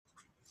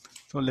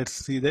So let's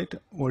see that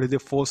what is the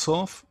force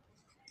of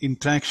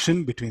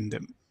interaction between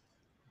them.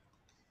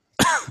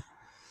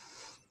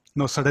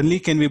 Now suddenly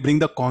can we bring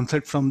the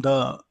concept from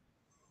the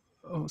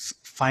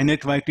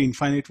finite wire to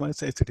infinite wire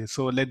as it is.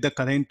 So let the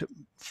current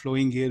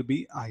flowing here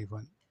be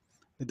I1.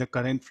 Let the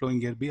current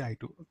flowing here be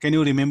I2. Can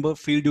you remember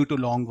field due to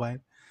long wire?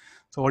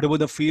 So what about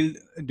the field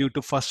due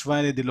to first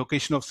wire at the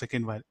location of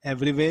second wire?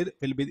 Everywhere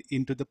will be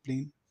into the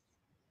plane.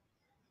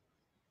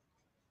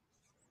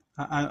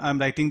 I'm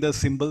writing the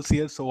symbols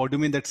here. So what do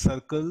you mean that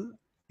circle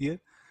here?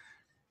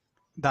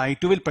 The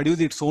I2 will produce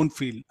its own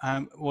field.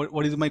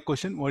 What is my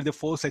question? What is the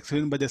force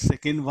experienced by the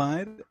second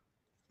wire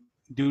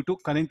due to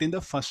current in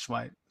the first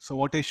wire? So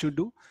what I should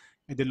do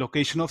at the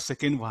location of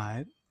second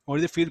wire, what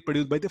is the field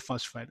produced by the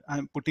first wire?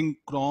 I'm putting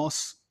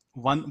cross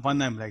one,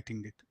 I'm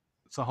writing it.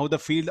 So how the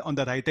field on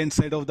the right hand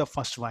side of the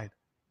first wire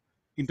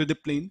into the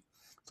plane.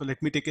 So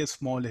let me take a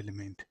small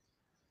element.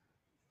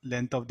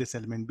 Length of this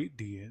element be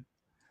dl.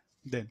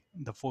 Then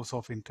the force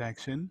of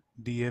interaction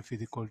df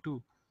is equal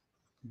to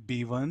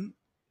b1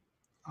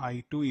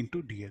 I2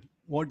 into dl.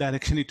 What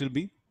direction it will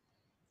be?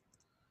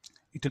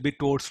 It will be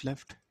towards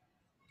left.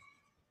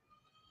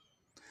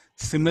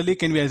 Similarly,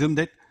 can we assume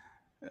that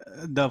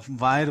the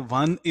wire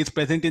 1 is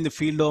present in the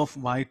field of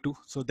y2?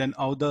 So then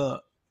how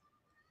the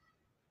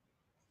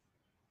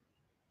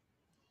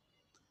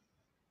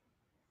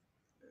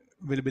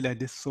will be like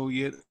this. So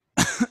here,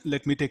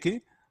 let me take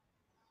a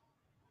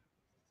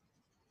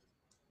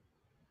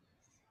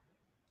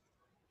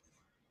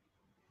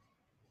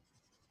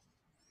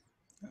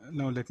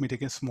now let me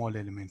take a small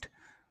element.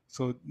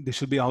 So this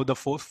should be how the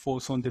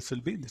force on this will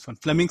be this one.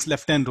 Fleming's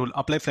left hand rule.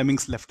 Apply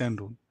Fleming's left hand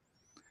rule.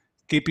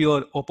 Keep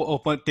your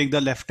open, take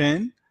the left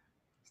hand,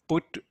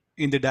 put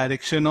in the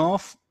direction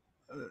of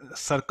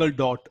circle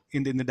dot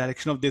in the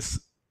direction of this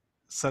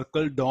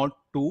circle dot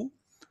to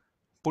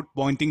put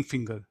pointing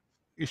finger.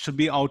 It should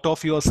be out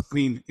of your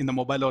screen in the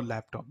mobile or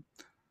laptop.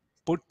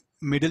 Put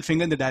middle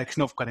finger in the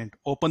direction of current.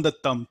 Open the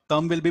thumb.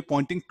 Thumb will be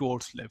pointing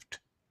towards left.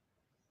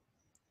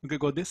 Okay,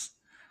 got this?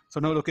 So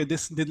now, okay,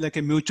 this is like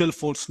a mutual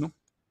force, no?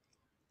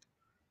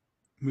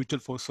 Mutual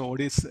force. So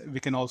what is, we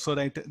can also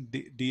write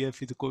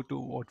df is equal to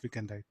what we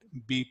can write?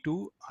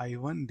 B2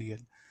 I1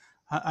 dl.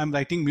 I'm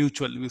writing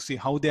mutual. You see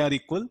how they are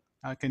equal.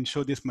 I can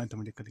show this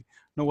mathematically.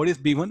 Now, what is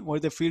B1? What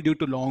is the field due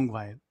to long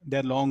wire? They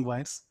are long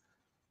wires.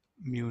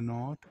 Mu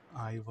naught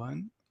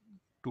I1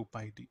 2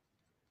 pi d.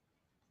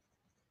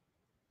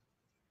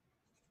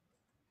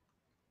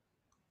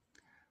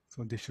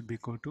 So this should be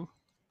equal to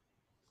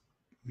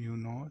mu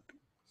naught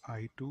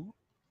I2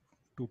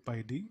 2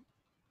 pi d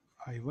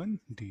I1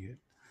 dl.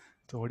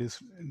 So what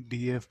is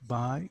df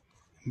by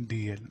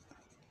dl?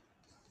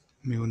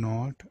 Mu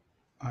naught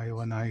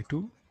I1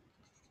 I2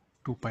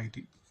 2 pi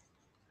d.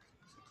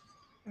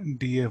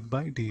 df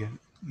by dl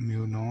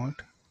mu naught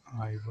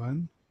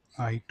I1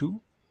 I2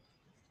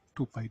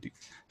 2 pi d.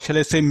 Shall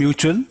I say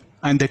mutual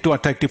and that to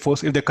attractive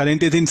force? If the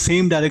current is in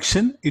same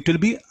direction, it will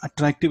be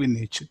attractive in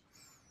nature.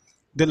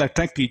 They'll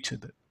attract each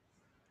other.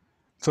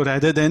 So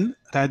rather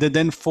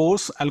than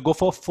force, I'll go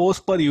for force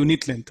per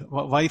unit length.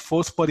 Why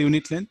force per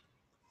unit length?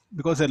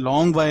 Because a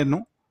long wire,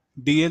 no,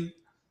 dl,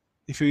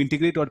 if you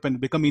integrate or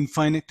become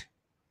infinite.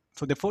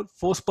 So therefore,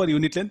 force per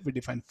unit length, we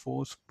define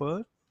force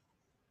per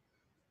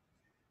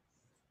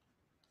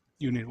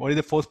unit. What is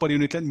the force per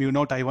unit length? Mu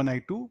naught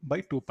I1 I2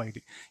 by 2 pi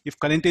d. If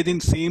current is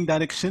in same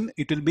direction,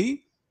 it will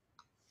be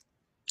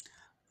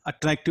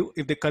attractive.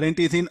 If the current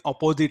is in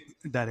opposite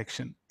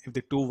direction, if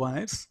the two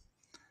wires,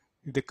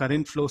 if the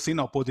current flows in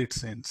opposite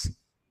sense.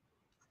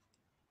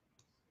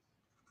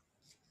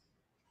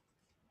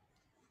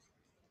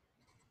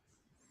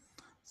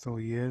 So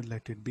here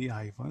let it be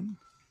I1,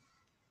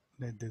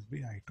 let this be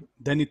I2.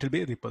 Then it will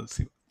be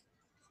repulsive.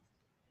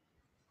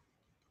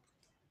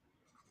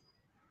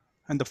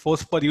 And the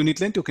force per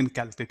unit length you can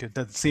calculate it.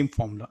 That's the same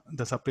formula.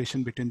 The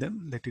separation between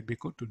them, let it be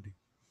equal to d.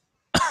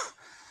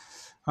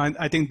 And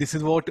I think this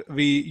is what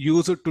we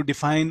use to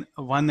define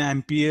 1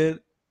 ampere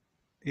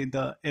in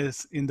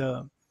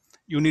the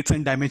units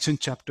and dimension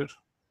chapter.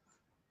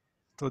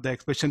 So the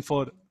expression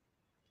for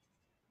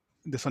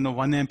this one,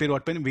 1 ampere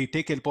watt pen, we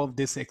take help of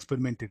this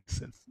experiment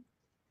itself.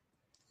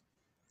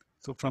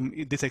 So from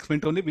this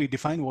experiment only, we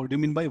define what do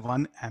you mean by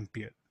 1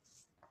 ampere.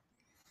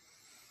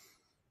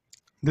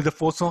 There's the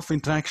force of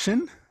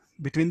interaction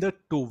between the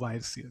two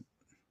wires here.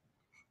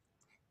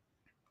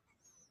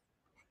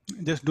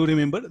 Just do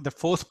remember the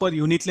force per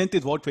unit length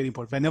is what very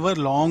important. Whenever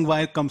long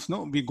wire comes,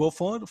 no, we go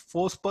for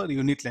force per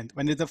unit length.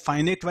 When it's a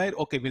finite wire,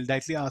 okay, we'll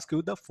directly ask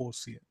you the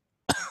force here.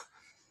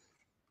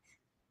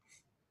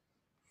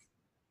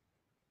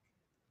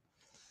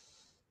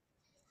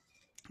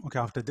 Okay,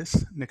 after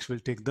this, next we'll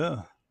take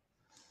the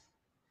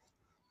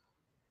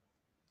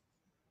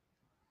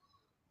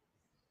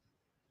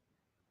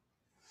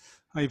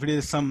if it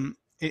is some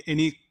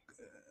any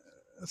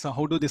so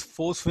how do this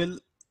force will,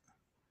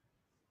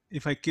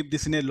 if I keep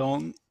this in a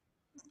long,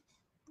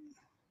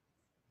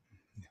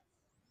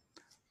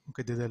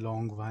 okay, there's a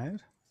long wire.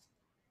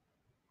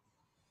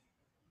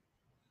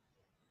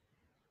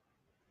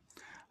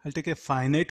 I'll take a finite